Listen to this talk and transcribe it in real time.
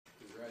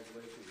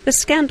The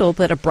scandal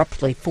that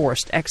abruptly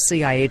forced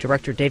ex-CIA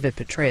Director David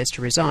Petraeus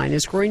to resign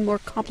is growing more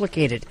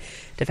complicated.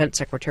 Defense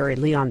Secretary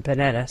Leon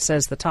Panetta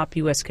says the top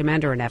U.S.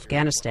 commander in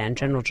Afghanistan,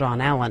 General John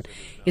Allen,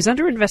 is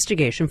under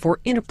investigation for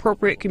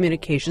inappropriate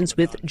communications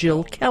with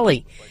Jill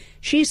Kelly.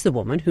 She's the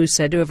woman who's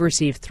said to have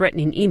received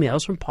threatening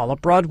emails from Paula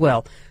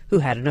Broadwell, who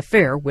had an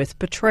affair with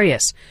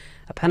Petraeus.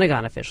 A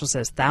Pentagon official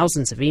says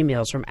thousands of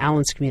emails from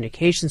Allen's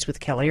communications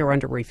with Kelly are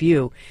under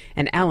review,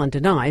 and Allen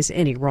denies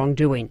any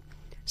wrongdoing.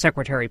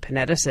 Secretary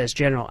Panetta says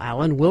General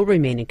Allen will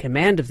remain in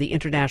command of the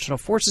international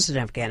forces in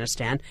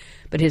Afghanistan,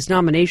 but his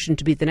nomination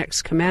to be the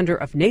next commander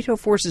of NATO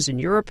forces in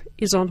Europe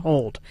is on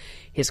hold.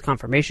 His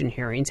confirmation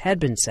hearings had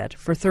been set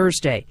for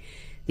Thursday.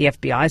 The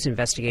FBI's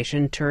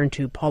investigation turned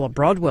to Paula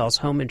Broadwell's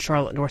home in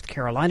Charlotte, North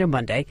Carolina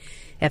Monday.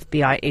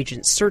 FBI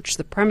agents searched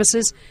the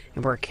premises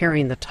and were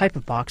carrying the type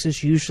of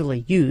boxes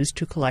usually used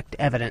to collect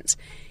evidence.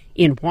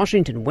 In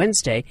Washington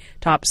Wednesday,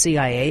 top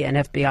CIA and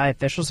FBI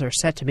officials are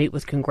set to meet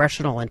with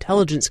Congressional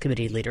Intelligence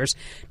Committee leaders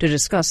to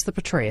discuss the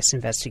Petraeus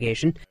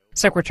investigation.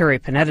 Secretary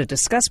Panetta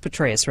discussed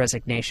Petraeus'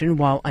 resignation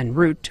while en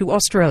route to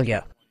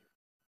Australia.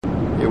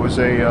 It was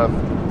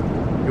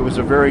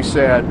a very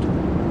sad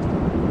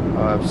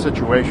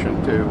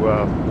situation to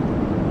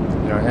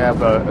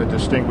have a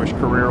distinguished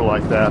career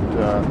like that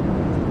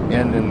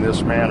end in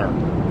this manner.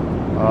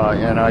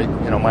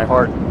 And my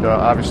heart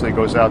obviously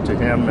goes out to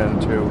him and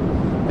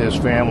to his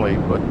family,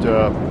 but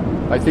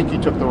I think he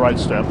took the right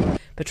step.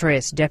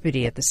 Petraeus'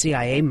 deputy at the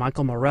CIA,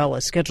 Michael Morell,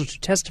 is scheduled to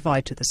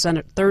testify to the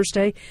Senate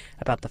Thursday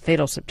about the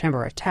fatal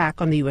September attack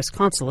on the U.S.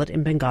 consulate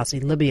in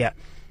Benghazi, Libya.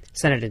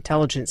 Senate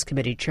Intelligence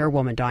Committee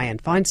Chairwoman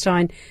Dianne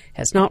Feinstein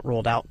has not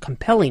ruled out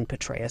compelling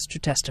Petraeus to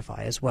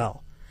testify as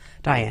well.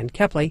 Diane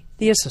Kepley,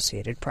 The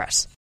Associated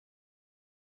Press.